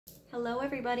Hello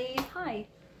everybody, hi.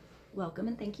 Welcome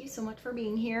and thank you so much for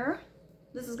being here.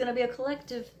 This is going to be a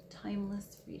collective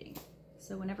timeless reading.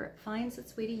 So whenever it finds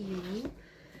its way to you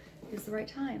is the right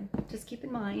time. Just keep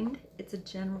in mind, it's a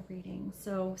general reading.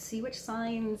 So see which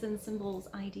signs and symbols,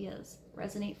 ideas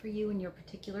resonate for you in your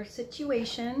particular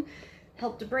situation.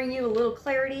 Help to bring you a little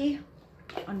clarity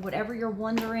on whatever you're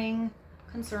wondering,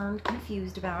 concerned,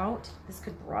 confused about. This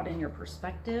could broaden your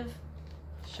perspective,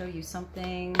 show you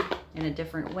something in a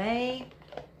different way,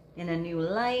 in a new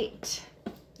light.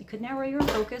 It could narrow your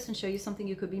focus and show you something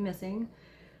you could be missing.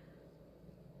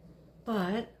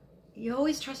 But you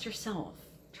always trust yourself.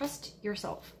 Trust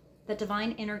yourself. That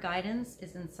divine inner guidance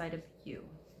is inside of you.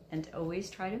 And always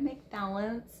try to make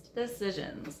balanced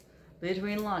decisions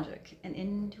between logic and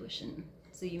intuition.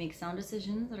 So you make sound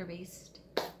decisions that are based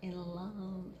in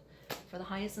love for the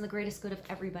highest and the greatest good of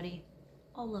everybody.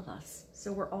 All of us.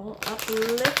 So we're all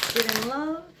uplifted in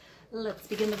love. Let's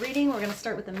begin the reading. We're going to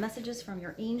start with the messages from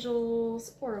your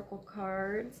angels, oracle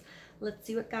cards. Let's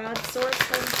see what God, Source,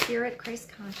 Holy Spirit, Christ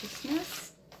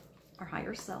consciousness, our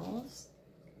higher selves,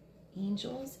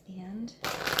 angels, and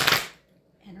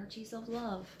energies of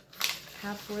love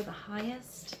have for the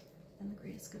highest and the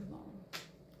greatest good of all.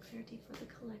 Clarity for the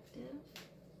collective,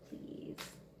 please.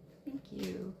 Thank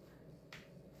you.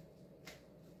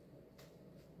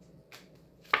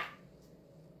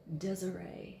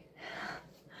 Desiree.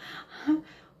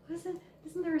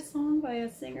 Isn't there a song by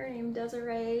a singer named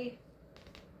Desiree?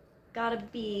 Gotta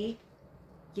be,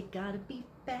 you gotta be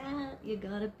bad, you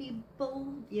gotta be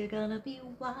bold, you gotta be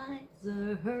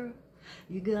wiser,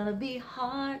 you gotta be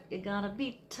hard, you gotta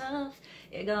be tough,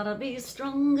 you gotta be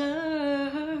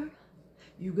stronger,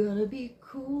 you gotta be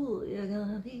cool, you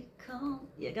gotta be calm,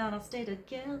 you gotta stay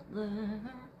together.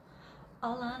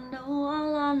 All I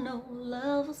know,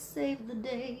 love will save the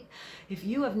day. If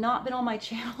you have not been on my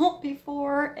channel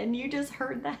before and you just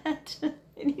heard that,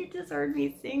 and you just heard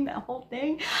me sing that whole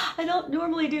thing, I don't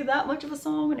normally do that much of a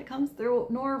song when it comes through,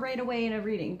 nor right away in a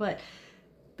reading, but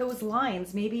those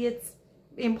lines, maybe it's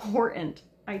important.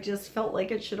 I just felt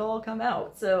like it should all come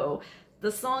out. So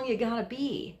the song You Gotta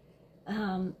Be,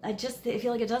 I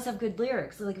feel like it does have good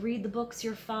lyrics. So like read the books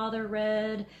your father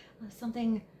read,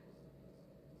 something,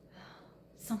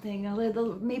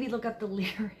 maybe look up the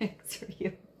lyrics for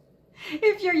you.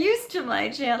 If you're used to my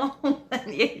channel,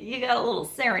 then you got a little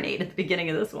serenade at the beginning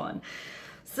of this one.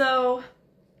 So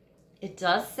it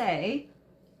does say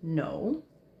no.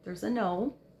 There's a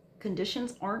no.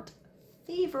 Conditions aren't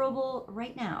favorable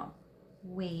right now.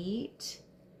 Wait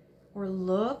or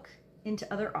look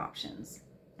into other options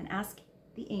and ask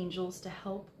the angels to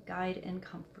help guide and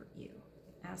comfort you.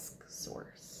 Ask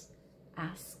Source.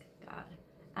 Ask God.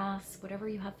 Ask whatever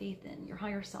you have faith in, your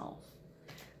higher self.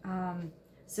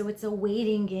 So it's a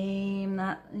waiting game,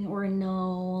 or a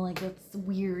no, like that's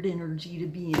weird energy to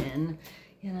be in.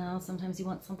 You know, sometimes you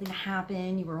want something to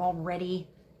happen, you were all ready,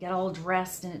 get all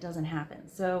dressed, and it doesn't happen.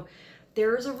 So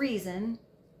there's a reason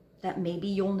that maybe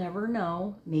you'll never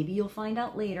know, maybe you'll find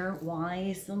out later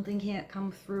why something can't come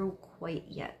through quite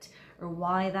yet, or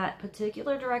why that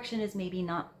particular direction is maybe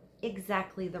not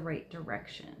exactly the right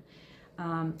direction.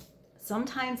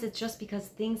 Sometimes it's just because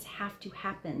things have to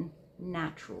happen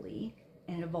naturally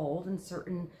and evolve in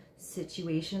certain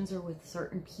situations or with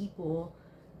certain people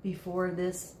before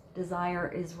this desire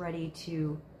is ready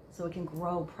to, so it can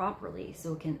grow properly,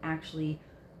 so it can actually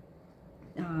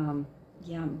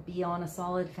be on a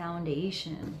solid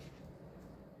foundation.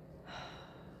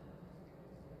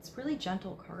 It's a really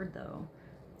gentle card though.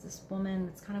 It's this woman,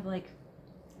 it's kind of like,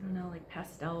 I don't know, like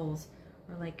pastels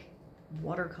or like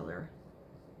watercolor.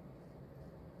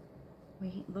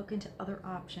 We look into other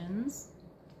options.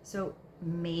 So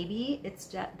maybe it's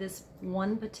just this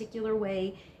one particular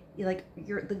way,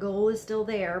 the goal is still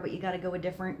there, but you got to go a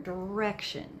different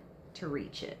direction to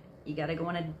reach it. You got to go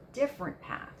on a different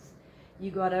path. You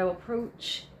got to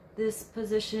approach this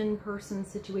position, person,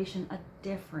 situation a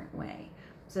different way.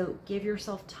 So give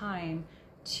yourself time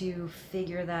to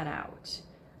figure that out.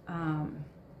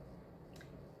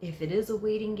 If it is a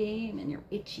waiting game and you're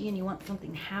itchy and you want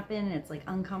something to happen and it's like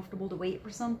uncomfortable to wait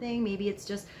for something, maybe it's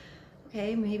just,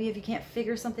 okay, maybe if you can't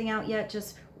figure something out yet,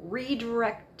 just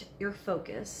redirect your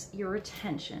focus, your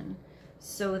attention,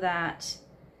 so that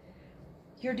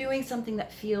you're doing something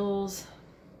that feels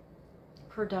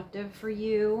productive for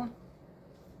you,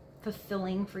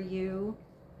 fulfilling for you,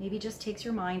 maybe just takes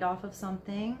your mind off of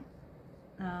something.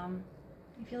 I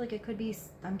feel like it could be,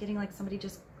 I'm getting like somebody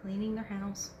just cleaning their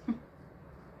house.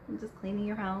 Just cleaning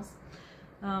your house,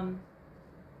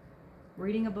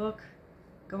 reading a book,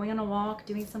 going on a walk,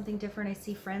 doing something different. I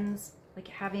see friends like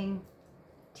having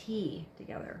tea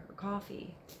together or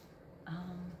coffee.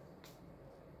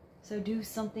 So do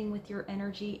something with your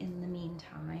energy in the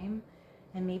meantime.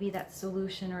 And maybe that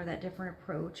solution or that different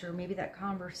approach or maybe that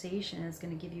conversation is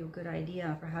going to give you a good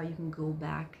idea for how you can go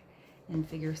back and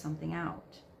figure something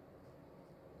out.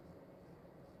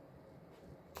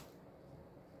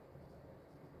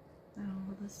 Oh,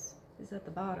 well, this is at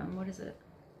the bottom. What is it?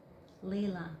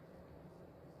 Layla.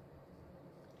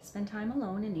 Spend time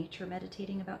alone in nature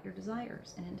meditating about your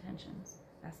desires and intentions.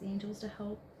 Ask the angels to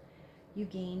help you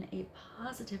gain a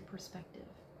positive perspective.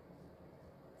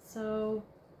 So,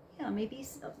 yeah, maybe,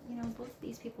 you know, both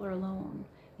these people are alone.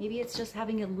 Maybe it's just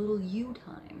having a little you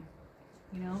time.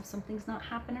 You know, something's not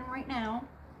happening right now.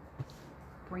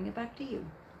 Bring it back to you.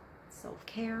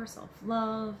 Self-care,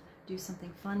 self-love, do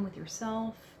something fun with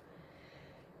yourself.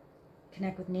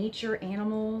 Connect with nature,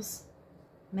 animals.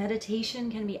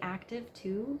 Meditation can be active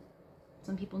too.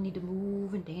 Some people need to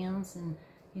move and dance and,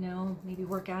 you know, maybe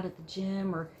work out at the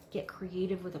gym or get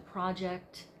creative with a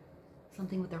project,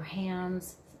 something with their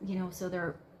hands, you know, so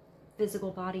their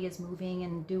physical body is moving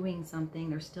and doing something.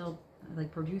 They're still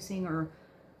like producing or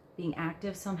being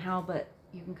active somehow, but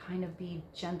you can kind of be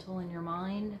gentle in your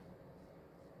mind.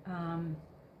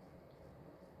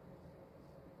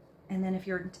 And then if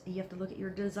you have to look at your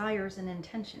desires and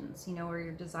intentions, you know, are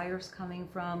your desires coming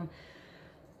from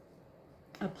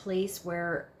a place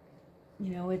where,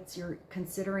 you know, you're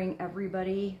considering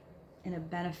everybody in a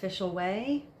beneficial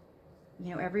way.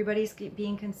 You know, everybody's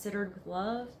being considered with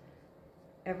love.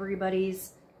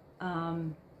 Everybody's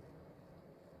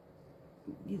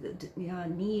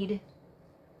need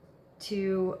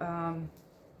to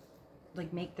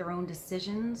like make their own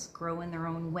decisions, grow in their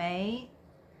own way.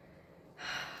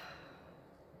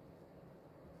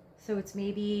 So it's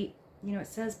maybe, you know, it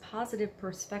says positive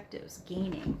perspectives,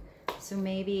 gaining. So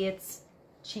maybe it's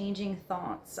changing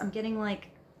thoughts. I'm getting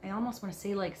like, I almost want to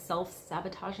say like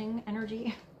self-sabotaging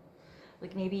energy.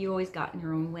 Like maybe you always got in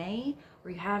your own way,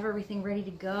 or you have everything ready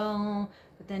to go,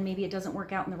 but then maybe it doesn't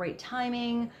work out in the right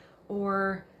timing,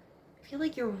 or I feel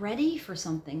like you're ready for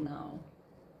something though.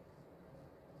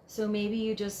 So maybe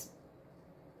you just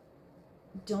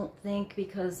don't think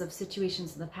because of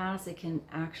situations in the past it can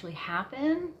actually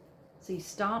happen. So you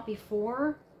stop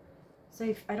before.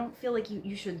 So I don't feel like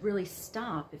you should really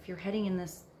stop if you're heading in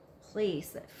this place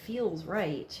that feels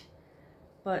right,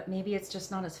 but maybe it's just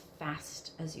not as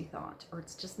fast as you thought, or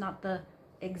it's just not the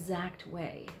exact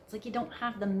way. It's like you don't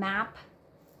have the map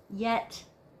yet.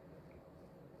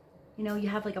 You know, you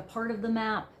have like a part of the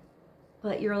map,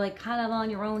 but you're like kind of on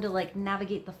your own to like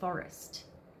navigate the forest.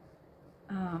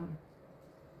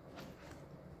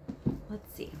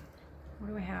 Let's see. What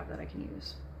do I have that I can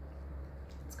use?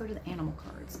 Let's go to the animal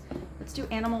cards. Let's do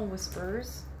animal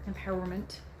whispers,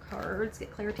 empowerment cards.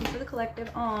 Get clarity for the collective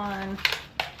on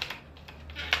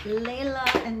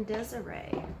Layla and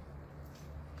Desiree.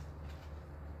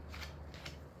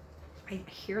 I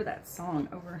hear that song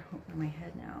over my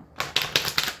head now.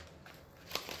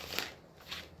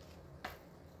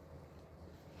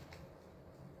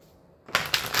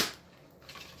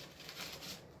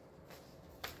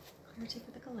 Clarity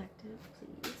for the collective,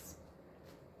 please.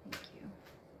 Thank you.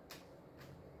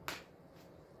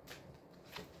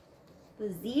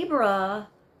 The zebra.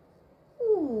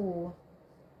 Ooh,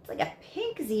 it's like a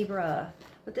pink zebra.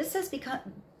 But this says become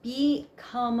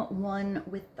one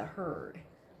with the herd.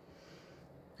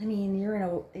 I mean, you're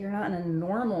not in a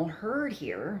normal herd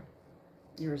here.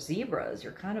 You're zebras.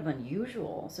 You're kind of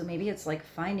unusual. So maybe it's like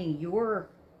finding your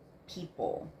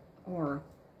people, or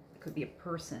it could be a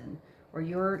person, or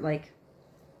you're like,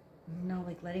 you know,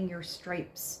 like letting your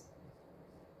stripes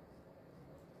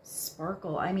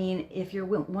sparkle. I mean, if you're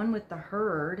one with the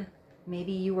herd,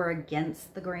 maybe you were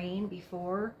against the grain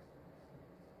before.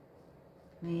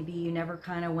 Maybe you never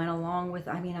kind of went along with,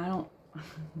 I mean, I don't,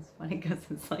 it's funny because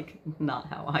it's like not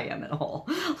how I am at all.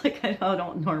 Like I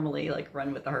don't normally like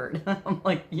run with the herd. I'm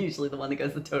like usually the one that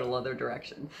goes the total other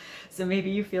direction. So maybe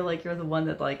you feel like you're the one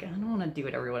that like, I don't want to do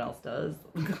what everyone else does.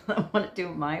 I want to do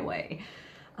it my way.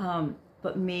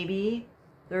 But maybe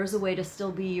there's a way to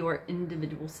still be your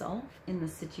individual self in the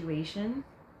situation,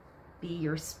 be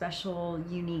your special,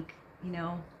 unique, you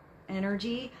know,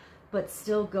 energy, but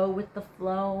still go with the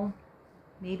flow.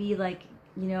 Maybe like,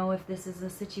 you know, if this is a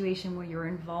situation where you're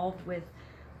involved with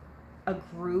a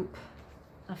group,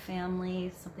 a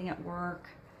family, something at work,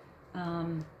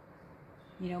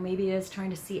 you know, maybe it is trying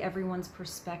to see everyone's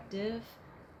perspective,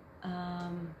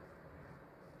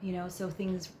 you know, so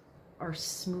things are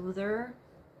smoother.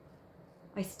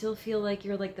 I still feel like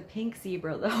you're like the pink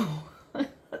zebra though.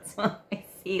 That's what I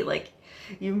see. Like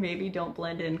you maybe don't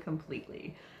blend in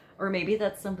completely, Or maybe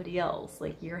that's somebody else.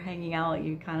 Like you're hanging out,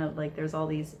 you kind of like, there's all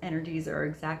these energies that are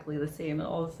exactly the same, and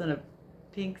all of a sudden a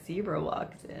pink zebra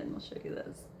walks in. I'll show you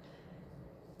this.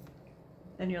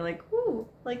 And you're like, ooh,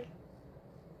 like,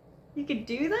 you could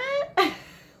do that?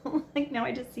 Like now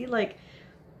I just see like,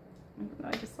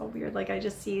 I just so weird. Like I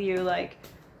just see you like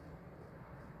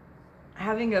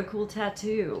having a cool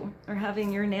tattoo or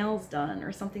having your nails done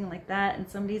or something like that. And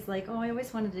somebody's like, oh, I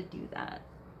always wanted to do that.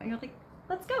 And you're like,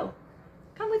 let's go.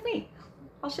 Come with me.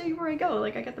 I'll show you where I go.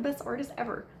 Like I got the best artist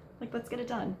ever. Like, let's get it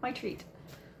done. My treat.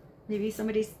 Maybe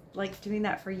somebody's like doing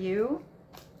that for you.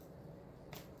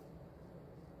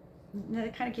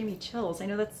 That kind of gave me chills. I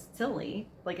know that's silly,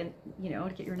 like, you know,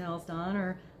 to get your nails done,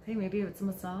 or hey, maybe it's a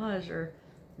massage, or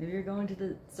maybe you're going to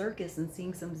the circus and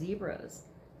seeing some zebras.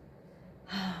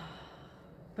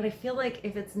 But I feel like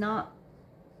if it's not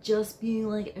just being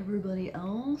like everybody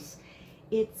else,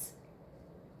 it's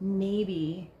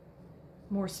maybe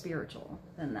more spiritual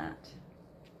than that.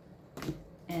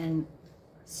 And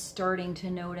starting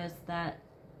to notice that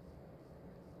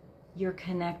you're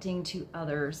connecting to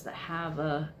others that have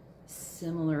a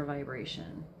similar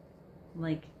vibration.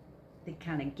 Like they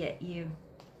kind of get you.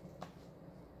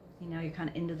 You know, you're kind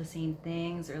of into the same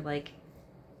things, or like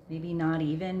maybe not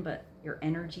even, but your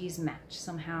energies match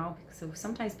somehow. So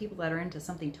sometimes people that are into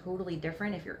something totally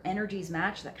different, if your energies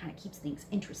match, that kind of keeps things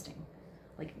interesting.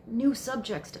 Like new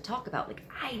subjects to talk about. Like,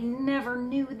 I never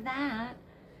knew that.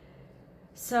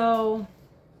 So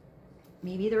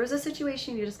maybe there is a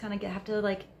situation you just kind of have to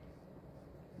like,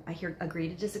 I hear agree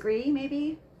to disagree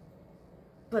maybe.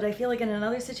 But I feel like in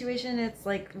another situation, it's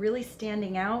like really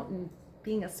standing out and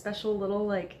being a special little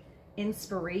like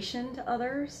inspiration to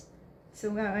others.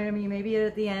 So I mean, maybe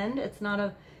at the end, it's not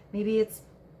a, maybe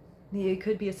it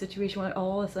could be a situation where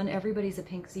all of a sudden everybody's a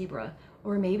pink zebra.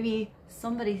 Or maybe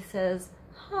somebody says,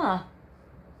 huh,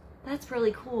 that's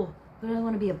really cool, but I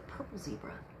want to be a purple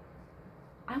zebra.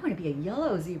 I want to be a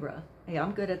yellow zebra. Hey,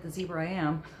 I'm good at the zebra I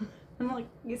am. I'm like,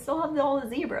 you still have all the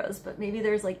zebras, but maybe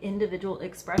there's like individual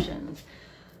expressions.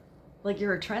 Like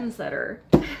you're a trendsetter.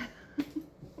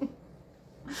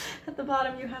 At the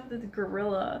bottom you have this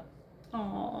gorilla.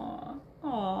 Aww,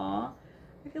 aww.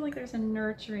 I feel like there's a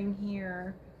nurturing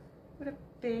here. What a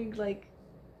big, like,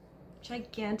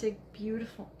 gigantic,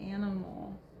 beautiful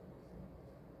animal.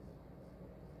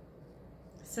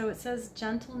 So it says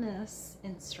gentleness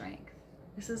and strength.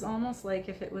 This is almost like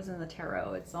if it was in the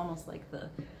tarot, it's almost like the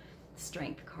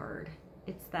strength card.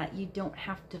 It's that you don't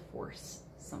have to force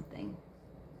something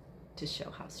to show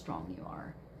how strong you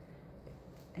are.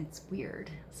 It's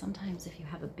weird. Sometimes if you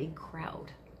have a big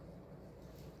crowd,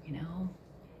 you know,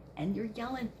 and you're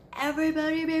yelling,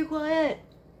 everybody be quiet.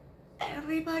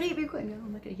 Everybody be quiet. No,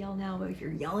 I'm not gonna yell now, but if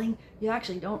you're yelling, you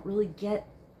actually don't really get,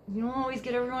 you don't always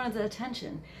get everyone's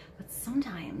attention. But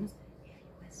sometimes if you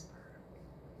whisper,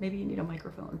 maybe you need a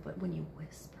microphone, but when you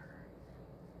whisper,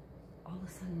 all of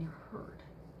a sudden you're heard.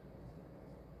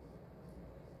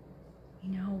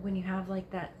 You know, when you have like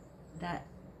that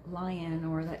lion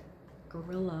or that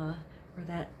gorilla or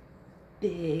that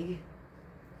big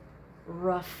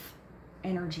rough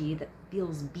energy that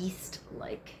feels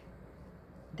beast-like,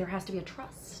 there has to be a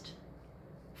trust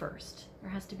first. There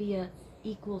has to be a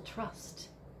equal trust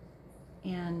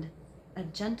and a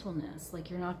gentleness. Like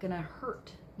you're not gonna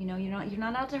hurt. You know, you're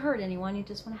not out to hurt anyone. You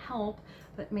just want to help.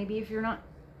 But maybe if you're not,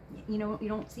 you know, you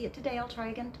don't see it today, I'll try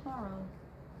again tomorrow.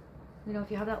 You know,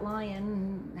 if you have that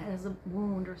lion that has a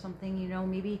wound or something, you know,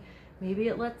 maybe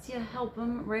it lets you help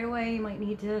him right away. You might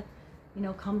need to, you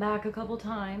know, come back a couple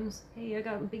times. Hey, I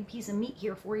got a big piece of meat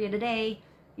here for you today.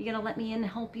 You gonna let me in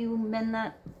and help you mend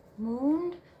that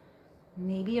wound?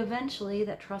 Maybe eventually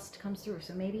that trust comes through.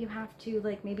 So maybe you have to,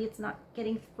 like, maybe it's not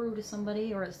getting through to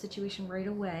somebody or a situation right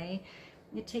away.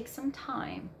 It takes some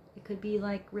time. It could be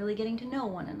like really getting to know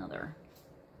one another.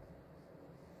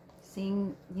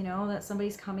 Seeing, you know, that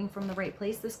somebody's coming from the right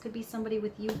place. This could be somebody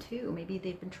with you too. Maybe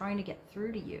they've been trying to get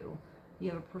through to you. You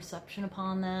have a perception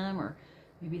upon them, or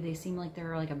maybe they seem like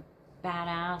they're like a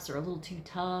badass or a little too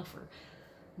tough or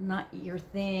not your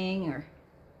thing, or,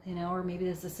 you know, or maybe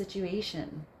there's a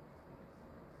situation.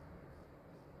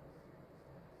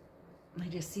 I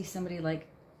just see somebody like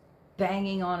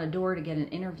banging on a door to get an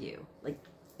interview. Like,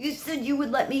 you said you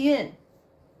would let me in.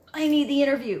 I need the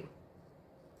interview.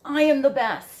 I am the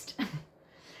best.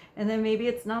 And then maybe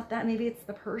it's not that. Maybe it's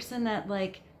the person that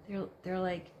like, they're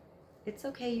like, it's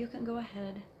okay, you can go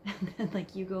ahead. And then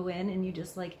like you go in and you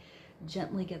just like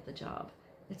gently get the job.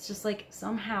 It's just like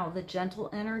somehow the gentle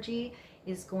energy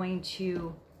is going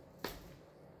to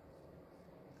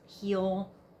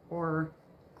heal or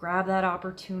grab that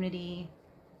opportunity,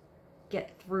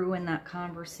 get through in that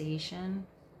conversation.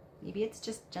 Maybe it's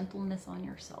just gentleness on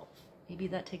yourself. Maybe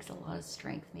that takes a lot of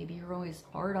strength. Maybe you're always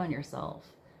hard on yourself.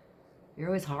 You're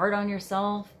always hard on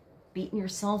yourself, beating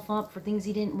yourself up for things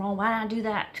you didn't wrong. Why did I do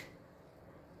that?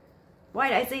 Why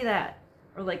did I say that?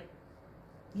 Or like,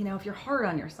 you know, if you're hard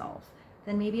on yourself,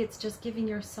 then maybe it's just giving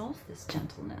yourself this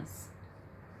gentleness.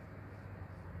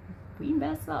 We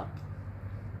mess up,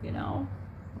 you know.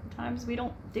 Sometimes we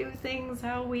don't do things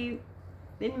how we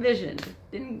envisioned.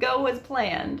 Didn't go as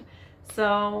planned.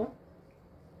 So,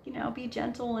 you know, be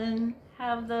gentle and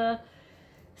have the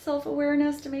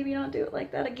self-awareness to maybe not do it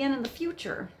like that again in the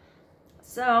future.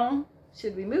 So,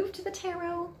 should we move to the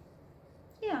tarot?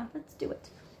 Yeah, let's do it.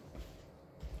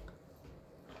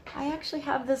 I actually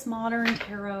have this modern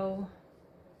tarot.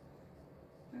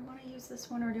 Do I want to use this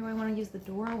one or do I want to use the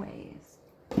doorways?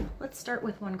 Let's start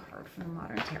with one card from the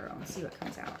modern tarot and see what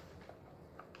comes out.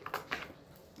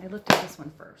 I looked at this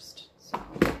one first. So,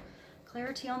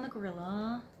 clarity on the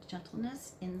gorilla,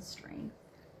 gentleness in strength.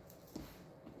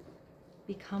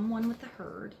 Become one with the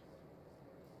herd,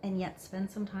 and yet spend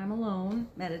some time alone,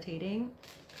 meditating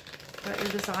about your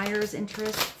desires,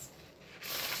 interests,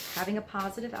 having a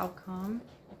positive outcome,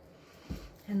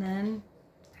 and then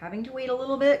having to wait a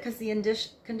little bit because the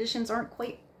conditions aren't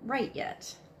quite right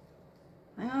yet.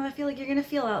 I feel like you're going to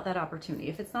feel out that opportunity.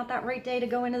 If it's not that right day to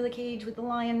go into the cage with the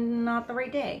lion, not the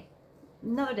right day.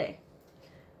 Another day.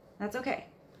 That's okay.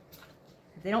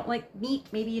 If they don't like meat,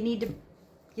 maybe you need to,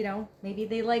 you know, maybe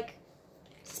they like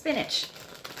spinach.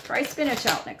 Try spinach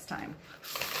out next time.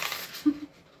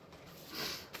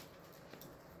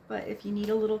 But if you need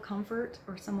a little comfort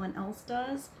or someone else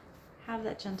does, have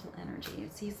that gentle energy.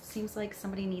 It seems like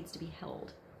somebody needs to be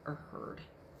held or heard,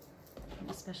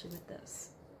 especially with this.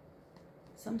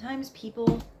 Sometimes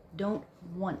people don't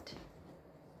want,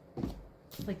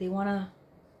 like they want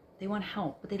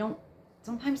help, but they don't.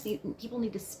 Sometimes people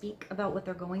need to speak about what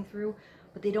they're going through,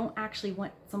 but they don't actually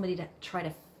want somebody to try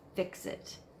to fix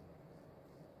it.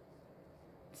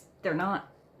 They're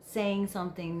not saying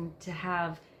something to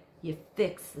have you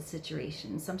fix the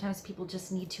situation. Sometimes people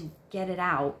just need to get it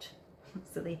out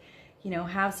so they, you know,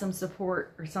 have some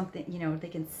support or something, you know, they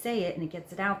can say it and it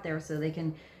gets it out there so they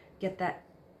can get that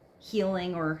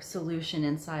healing or solution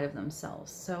inside of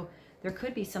themselves. So there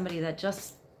could be somebody that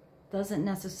just doesn't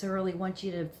necessarily want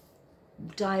you to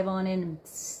dive on in and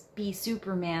be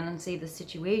Superman and save the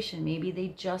situation. Maybe they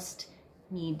just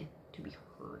need to be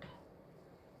heard.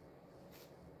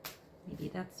 Maybe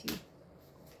that's you.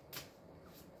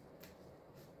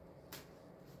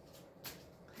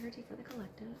 Clarity for the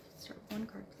collective. Start with one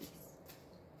card, please.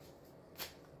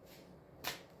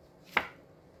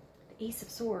 The Ace of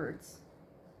Swords.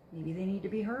 Maybe they need to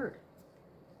be heard.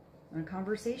 In a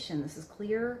conversation. This is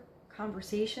clear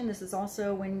conversation. This is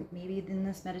also when maybe in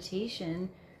this meditation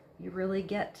you really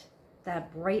get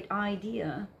that bright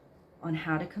idea on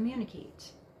how to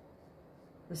communicate.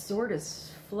 The sword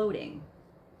is floating,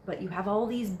 but you have all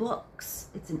these books.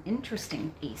 It's an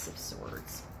interesting Ace of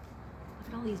Swords.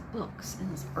 Look at all these books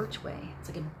in this archway. It's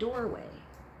like a doorway.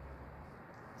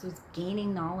 So it's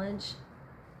gaining knowledge,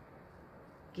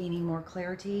 gaining more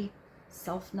clarity,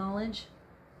 self-knowledge.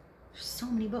 There's so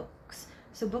many books.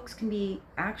 So books can be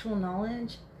actual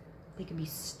knowledge, they can be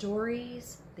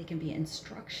stories, they can be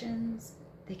instructions,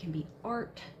 they can be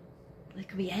art, they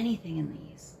could be anything in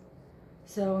these.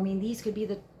 So, I mean, these could be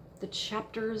the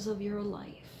chapters of your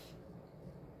life.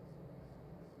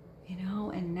 You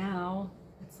know, and now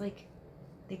it's like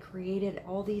they created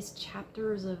all these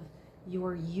chapters of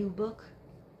your you book,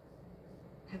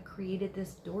 have created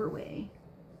this doorway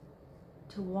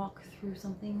to walk through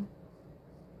something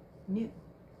new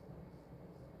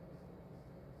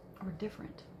or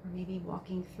different, or maybe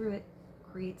walking through it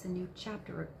creates a new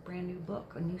chapter, a brand new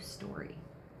book, a new story.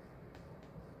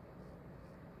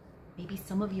 Maybe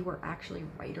some of you are actually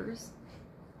writers,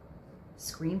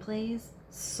 screenplays,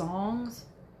 songs.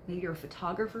 Maybe you're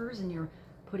photographers and you're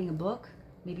putting a book.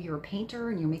 Maybe you're a painter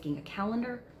and you're making a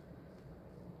calendar.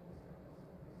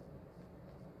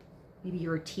 Maybe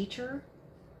you're a teacher.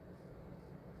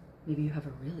 Maybe you have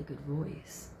a really good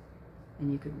voice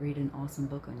and you could read an awesome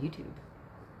book on YouTube.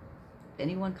 If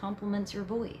anyone compliments your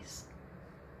voice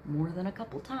more than a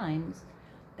couple times,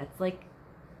 that's like,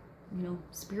 you know,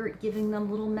 spirit giving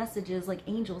them little messages like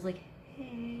angels, like,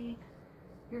 hey,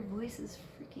 your voice is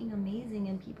freaking amazing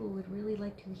and people would really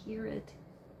like to hear it.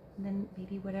 And then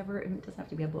maybe whatever, it doesn't have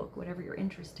to be a book, whatever you're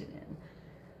interested in.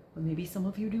 But maybe some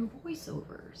of you do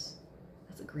voiceovers.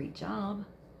 That's a great job.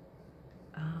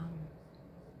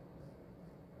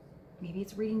 Maybe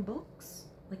it's reading books.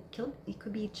 Like, it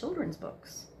could be children's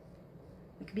books.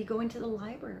 It could be going to the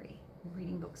library and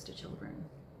reading books to children.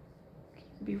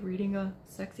 Could be reading a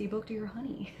sexy book to your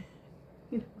honey,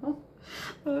 you know?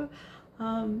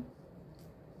 I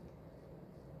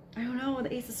don't know,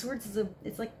 the Ace of Swords is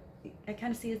it's like, I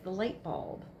kind of see it as the light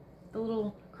bulb, the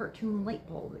little cartoon light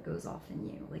bulb that goes off in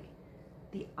you, like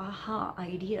the aha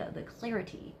idea, the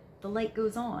clarity, the light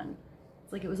goes on.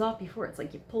 It's like it was off before, it's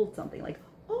like you pulled something, like,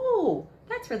 oh,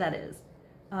 that's where that is.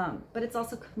 But it's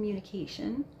also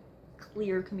communication,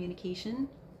 clear communication,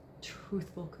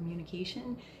 truthful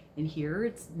communication. And here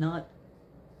it's not,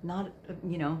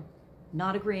 you know,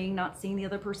 not agreeing, not seeing the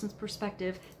other person's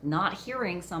perspective, not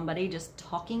hearing somebody, just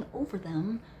talking over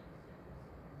them,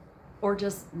 or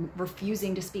just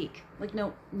refusing to speak. Like,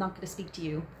 no, I'm not going to speak to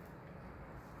you.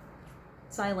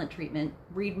 Silent treatment,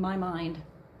 read my mind.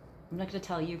 I'm not going to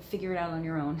tell you, figure it out on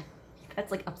your own.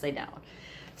 That's like upside down.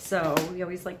 So we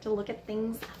always like to look at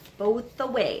things both the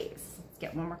ways. Let's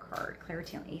get one more card.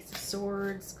 Clarity on Ace of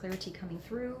Swords, clarity coming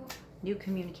through, new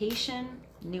communication,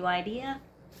 new idea.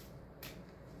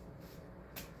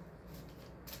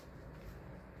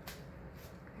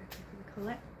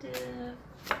 Collective.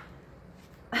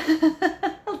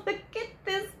 Look at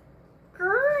this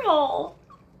girl.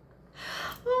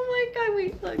 Oh my God,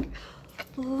 wait,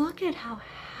 look at how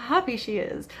happy she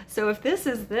is. So if this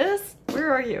is this,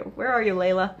 where are you? Where are you,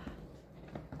 Layla?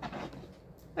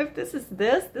 If this is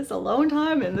this alone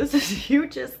time, and this is you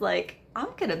just like, I'm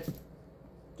gonna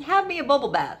have me a bubble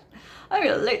bath. I'm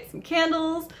gonna light some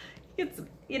candles, get some,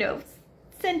 you know,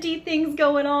 scenty things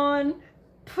going on,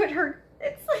 put her,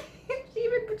 it's like,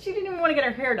 she didn't even want to get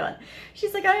her hair done.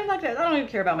 She's like, I don't even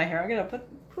care about my hair. I'm gonna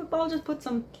I'll just put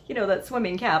some, you know, that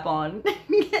swimming cap on,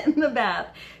 get in the bath.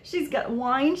 She's got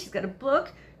wine, she's got a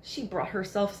book, she brought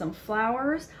herself some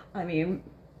flowers. I mean,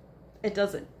 it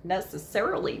doesn't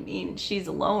necessarily mean she's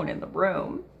alone in the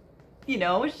room. You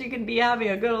know, she could be having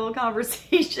a good little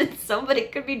conversation. Somebody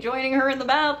could be joining her in the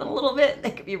bath in a little bit.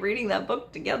 They could be reading that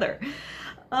book together.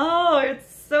 Oh,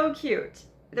 it's so cute.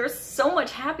 There's so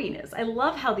much happiness. I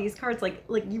love how these cards, like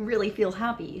you really feel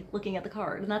happy looking at the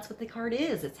card. And that's what the card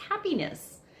is. It's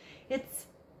happiness. It's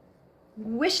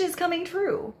wishes coming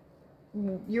true.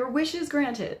 Your wish is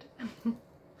granted.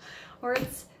 Or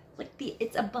it's like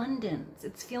it's abundance.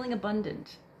 It's feeling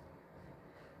abundant.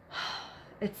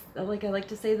 It's like I like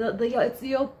to say, it's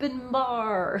the open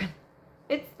bar.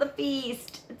 It's the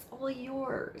feast. It's all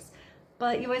yours.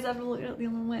 But you always have to look at it the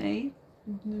other way.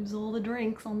 There's all the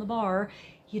drinks on the bar.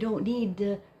 You don't need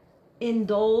to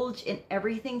indulge in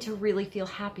everything to really feel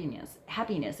happiness.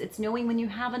 It's knowing when you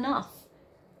have enough.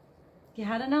 You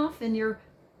had enough and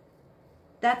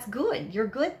that's good. You're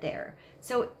good there.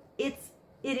 So it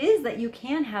is that you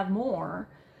can have more,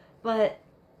 but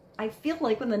I feel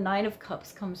like when the Nine of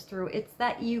Cups comes through, it's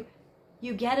that you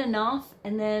get enough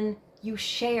and then you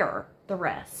share the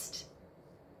rest.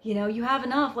 You know, you have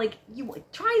enough, like,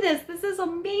 try this is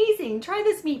amazing. Try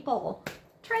this meatball.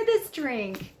 Try this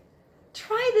drink.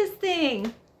 Try this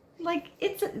thing. Like,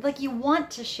 it's like you want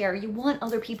to share. You want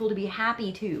other people to be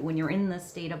happy too when you're in this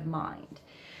state of mind.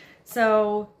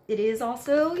 So it is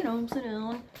also, you know, sit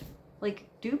down, like,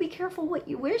 do be careful what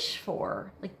you wish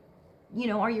for. Like, you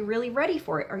know, are you really ready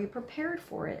for it? Are you prepared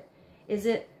for it?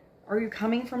 Are you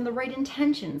coming from the right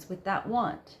intentions with that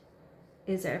want?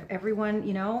 Is everyone,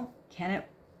 you know,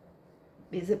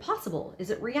 is it possible? Is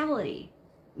it reality?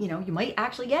 You know, you might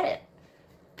actually get it.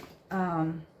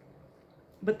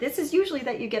 But this is usually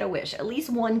that you get a wish, at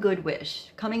least one good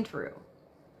wish coming true.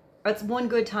 Or it's one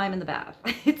good time in the bath.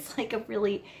 It's like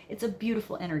it's a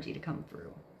beautiful energy to come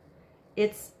through.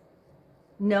 It's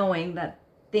knowing that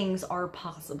things are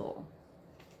possible.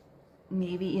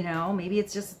 Maybe, you know, maybe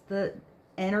it's just the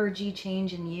energy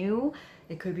change in you.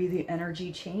 It could be the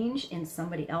energy change in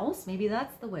somebody else. Maybe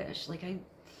that's the wish. Like, I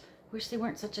wish they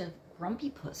weren't such a grumpy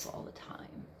puss all the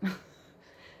time.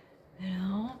 You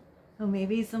know? Or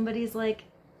maybe somebody's like,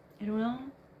 I don't know,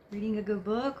 reading a good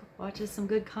book, watches some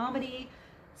good comedy,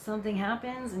 something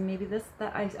happens, and maybe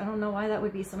I don't know why that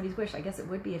would be somebody's wish. I guess it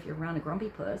would be if you're around a grumpy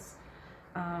puss.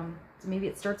 So maybe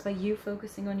it starts by you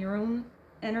focusing on your own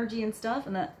energy and stuff,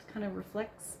 and that kind of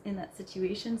reflects in that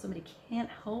situation. Somebody can't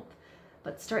help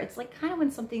but start. It's like kind of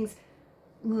when something's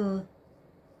like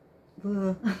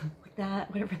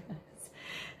that, whatever that is,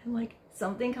 and like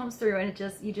something comes through and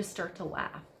you just start to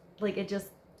laugh. Like, it just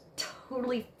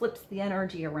totally flips the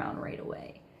energy around right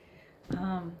away.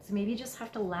 So maybe you just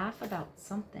have to laugh about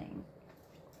something.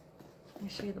 Let me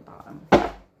show you the bottom.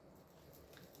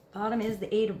 Bottom is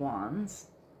the Eight of Wands,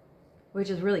 which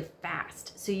is really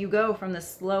fast. So you go from this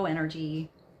slow energy,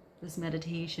 this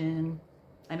meditation.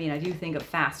 I mean, I do think of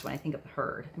fast when I think of the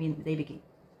herd. I mean,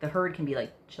 the herd can be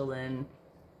like chilling,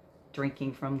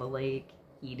 drinking from the lake,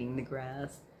 eating the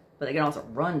grass. but they can also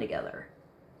run together.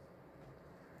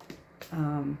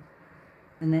 And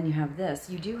then you have this.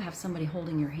 You do have somebody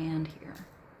holding your hand here.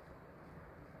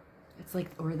 It's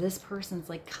like, or this person's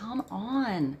like, come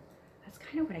on. That's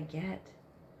kind of what I get.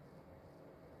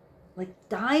 Like,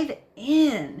 dive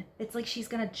in. It's like she's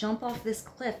going to jump off this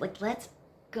cliff. Like, let's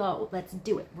go. Let's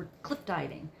do it. We're cliff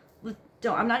diving.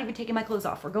 I'm not even taking my clothes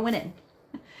off. We're going in.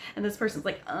 And this person's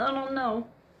like, I don't know.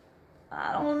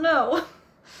 I don't know.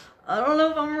 I don't know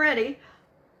if I'm ready.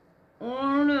 I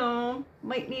don't know.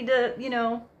 Might need to, you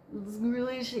know,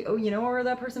 really, or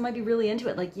that person might be really into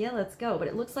it. Like, yeah, let's go. But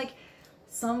it looks like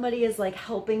somebody is like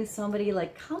helping somebody,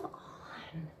 like, come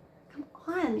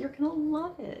on, you're going to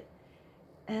love it.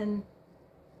 And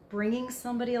bringing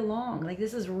somebody along. Like,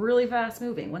 this is really fast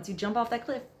moving. Once you jump off that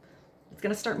cliff, it's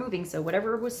going to start moving. So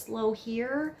whatever was slow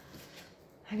here,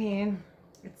 I mean,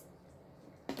 it's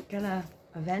going to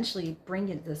eventually bring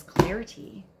you this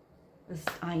clarity, this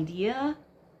idea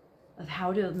of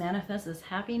how to manifest this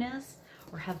happiness,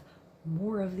 or have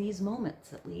more of these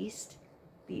moments at least.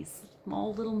 These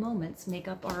small little moments make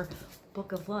up our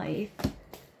book of life.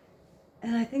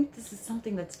 And I think this is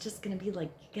something that's just going to be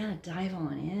like, you got to dive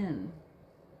on in.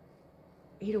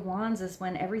 Eight of Wands is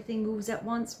when everything moves at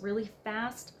once really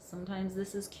fast. Sometimes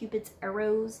this is Cupid's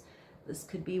arrows. This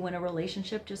could be when a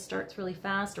relationship just starts really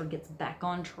fast or gets back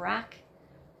on track.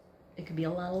 It could be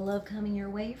a lot of love coming your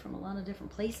way from a lot of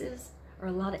different places, or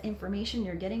a lot of information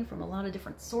you're getting from a lot of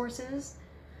different sources.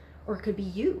 Or it could be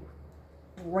you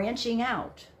branching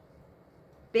out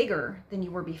bigger than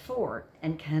you were before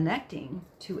and connecting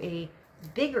to a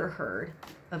bigger herd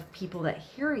of people that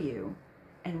hear you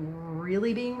and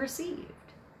really being received.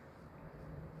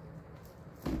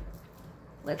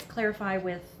 Let's clarify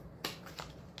with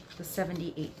the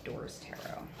 78 Doors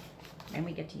Tarot. And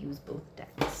we get to use both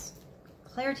decks.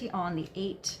 Clarity on the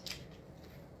 8.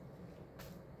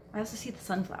 I also see the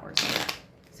sunflowers in that.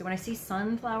 So when I see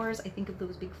sunflowers, I think of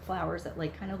those big flowers that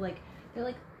like, kind of like, they're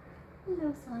like,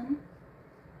 hello sun,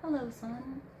 hello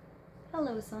sun,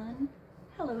 hello sun,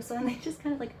 hello sun. They just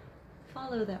kind of like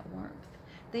follow that warmth.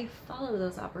 They follow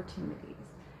those opportunities.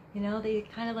 You know, they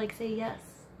kind of like say yes,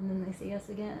 and then they say yes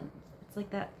again. It's like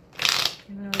that,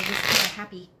 you know, they're just kind of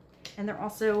happy. And they're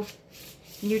also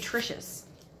nutritious.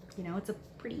 You know, it's a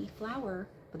pretty flower,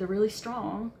 but they're really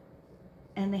strong.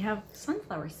 And they have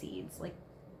sunflower seeds. Like,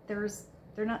 they're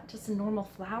not just a normal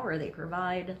flower. They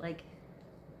provide, like,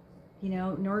 you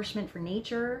know, nourishment for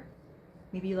nature.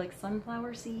 Maybe like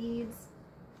sunflower seeds.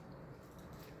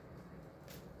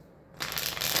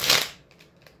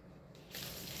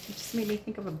 It just made me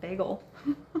think of a bagel.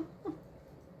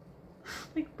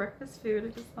 Like breakfast food. I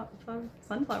just thought of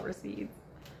sunflower seeds.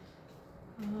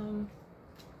 And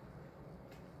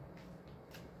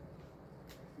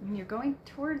you're going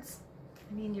towards,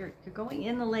 I mean, you're going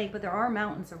in the lake, but there are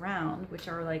mountains around, which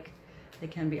are like, they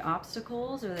can be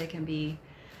obstacles, or they can be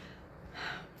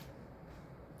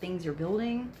things you're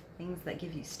building, things that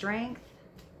give you strength.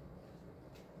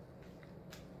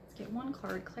 Let's get one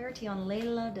card. Clarity on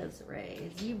Layla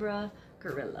Desiree, Zebra,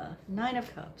 Gorilla, 9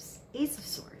 of Cups, Ace of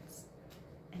Swords,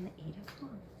 and the 8 of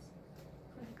Wands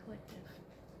for the collective.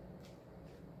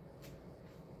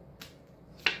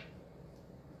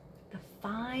 The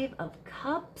 5 of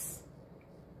Cups.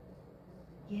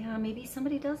 Yeah, maybe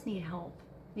somebody does need help.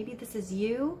 Maybe this is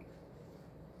you.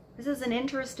 This is an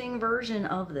interesting version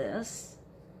of this.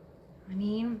 I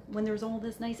mean, when there's all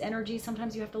this nice energy,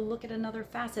 sometimes you have to look at another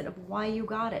facet of why you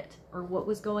got it, or what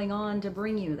was going on to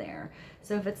bring you there.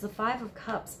 So if it's the 5 of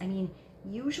Cups, I mean,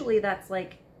 usually that's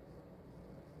like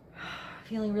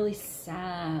feeling really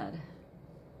sad.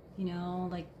 You know,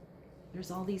 like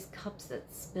there's all these cups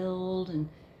that spilled, and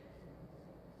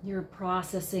you're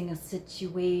processing a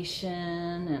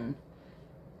situation, and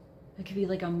it could be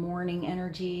like a mourning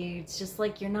energy. It's just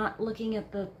like you're not looking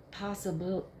at the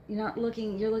possible. You're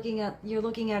looking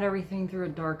at everything through a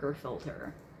darker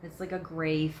filter. It's like a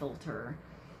gray filter,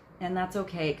 and that's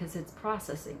okay because it's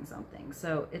processing something.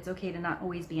 So it's okay to not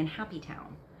always be in happy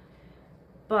town,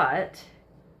 but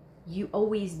you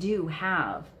always do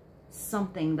have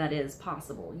something that is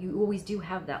possible. You always do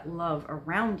have that love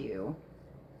around you,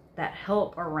 that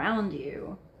help around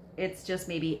you. It's just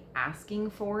maybe asking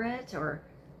for it or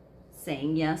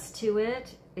saying yes to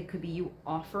it. It could be you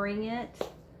offering it.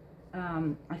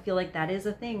 I feel like that is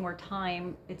a thing where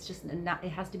time, it's just not, it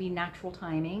has to be natural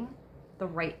timing, the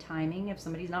right timing. If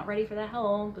somebody's not ready for that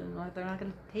help, and they're not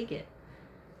going to take it.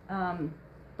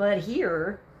 But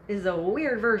here is a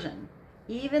weird version.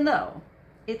 Even though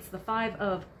it's the 5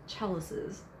 of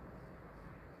Chalices,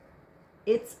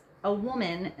 it's a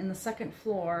woman in the 2nd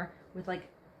floor with like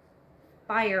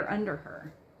fire under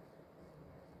her.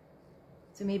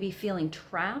 So maybe feeling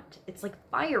trapped. It's like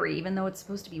fiery, even though it's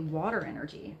supposed to be water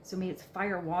energy. So maybe it's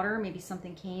fire, water. Maybe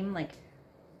something came, like,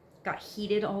 got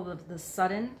heated all of the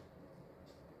sudden.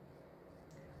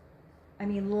 I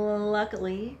mean,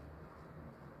 luckily,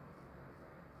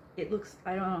 it looks,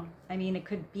 I don't know. I mean, it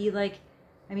could be like,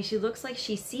 I mean, she looks like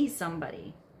she sees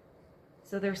somebody.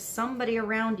 So there's somebody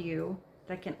around you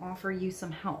that can offer you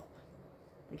some help.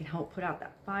 They can help put out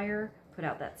that fire, put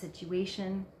out that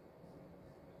situation,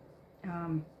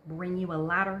 bring you a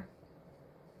ladder.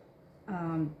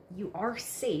 You are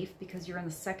safe because you're on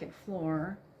the second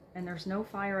floor and there's no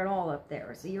fire at all up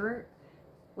there. So you're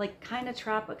like kind of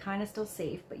trapped, but kind of still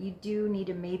safe. But you do need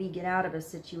to maybe get out of a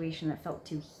situation that felt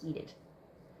too heated.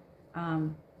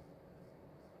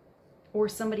 Or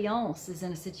somebody else is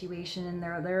in a situation and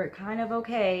they're kind of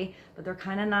okay, but they're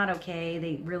kind of not okay.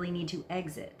 They really need to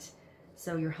exit.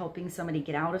 So you're helping somebody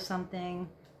get out of something,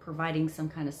 providing some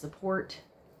kind of support,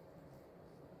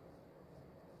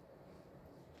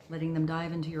 letting them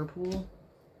dive into your pool.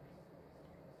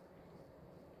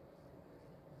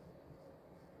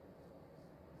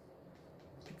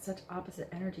 It's such opposite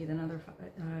energy than other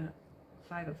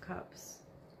Five of Cups.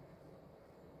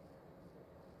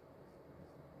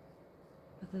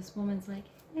 But this woman's like,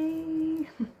 hey,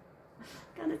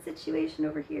 got a situation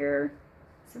over here.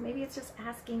 So maybe it's just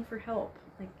asking for help.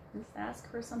 Like, just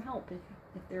ask for some help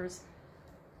if there's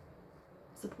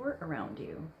support around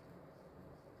you.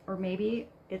 Or maybe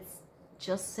it's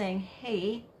just saying,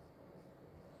 hey,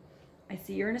 I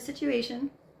see you're in a situation.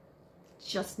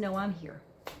 Just know I'm here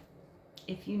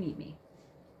if you need me.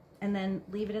 And then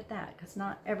leave it at that, because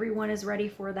not everyone is ready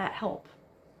for that help.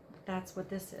 That's what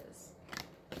this is.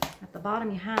 At the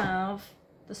bottom you have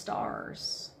the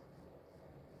stars.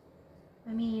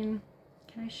 I mean,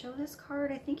 can I show this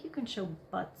card? I think you can show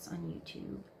butts on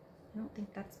YouTube. I don't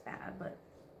think that's bad, but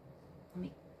let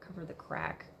me cover the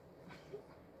crack.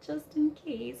 Just in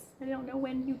case. I don't know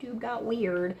when YouTube got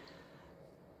weird.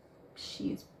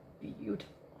 She's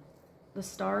beautiful. The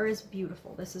star is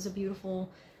beautiful. This is a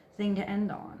beautiful thing to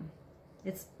end on.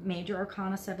 It's Major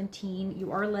Arcana 17.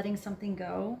 You are letting something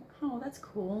go. Oh, that's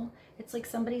cool. It's like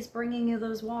somebody's bringing you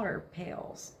those water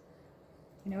pails,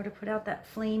 you know, to put out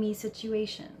that flamey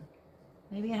situation.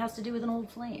 Maybe it has to do with an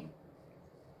old flame.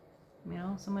 You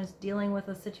know, someone's dealing with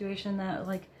a situation that,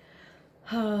 like,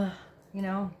 you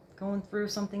know, going through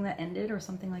something that ended or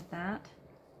something like that.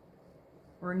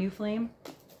 Or a new flame.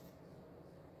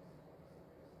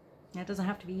 It doesn't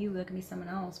have to be you, that can be someone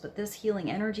else. But this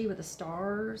healing energy with the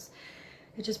stars,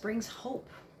 it just brings hope.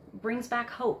 It brings back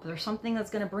hope. There's something that's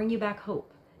going to bring you back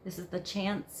hope. This is the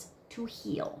chance to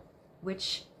heal,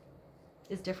 which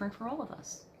is different for all of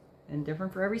us and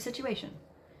different for every situation.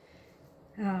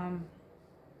 I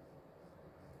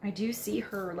do see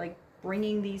her like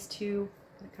bringing these two,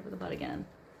 I'm gonna cover the butt again,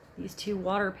 these two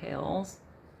water pails.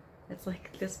 It's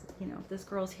like this, you know, this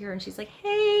girl's here and she's like,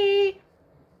 hey,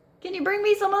 can you bring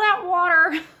me some of that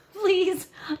water, please?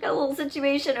 I got a little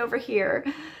situation over here.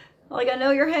 Like, I know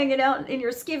you're hanging out in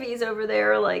your skivvies over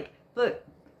there, like, but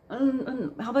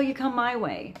how about you come my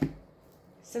way?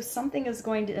 So something is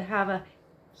going to have a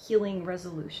healing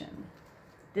resolution.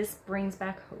 This brings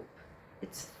back hope.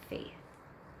 It's faith.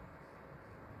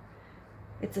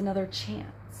 It's another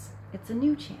chance. It's a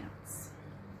new chance.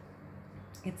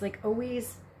 It's like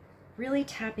always really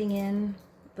tapping in,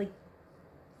 like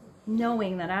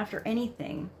knowing that after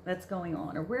anything that's going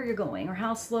on, or where you're going, or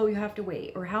how slow you have to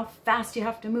wait, or how fast you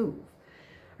have to move,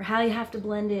 or how you have to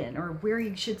blend in, or where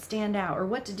you should stand out, or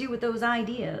what to do with those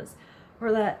ideas,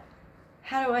 or that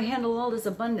how do I handle all this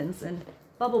abundance and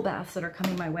bubble baths that are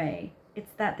coming my way.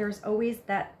 It's that there's always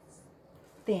that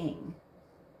thing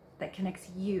that connects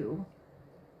you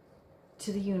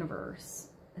to the universe.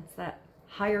 It's that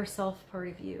higher self part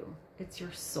of you. It's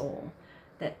your soul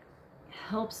that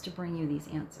helps to bring you these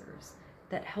answers,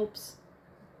 that helps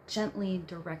gently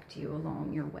direct you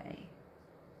along your way,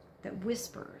 that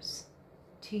whispers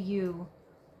to you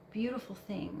beautiful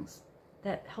things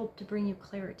that help to bring you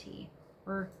clarity,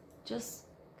 or just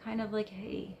kind of like,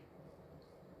 hey,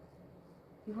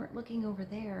 you weren't looking over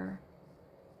there.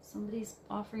 Somebody's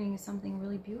offering you something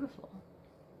really beautiful.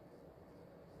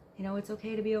 You know, it's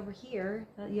okay to be over here.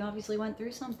 You obviously went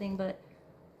through something, but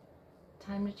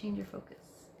time to change your focus.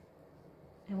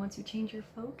 And once you change your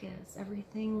focus,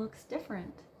 everything looks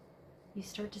different. You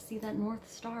start to see that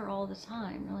North Star all the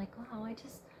time. You're like, wow, I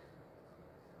just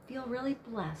feel really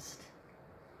blessed.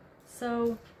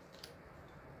 So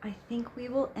I think we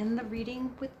will end the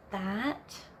reading with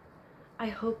that. I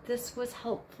hope this was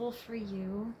helpful for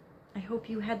you. I hope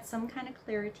you had some kind of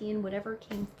clarity in whatever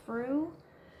came through.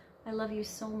 I love you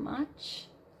so much.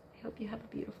 I hope you have a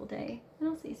beautiful day, and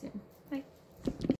I'll see you soon. Bye.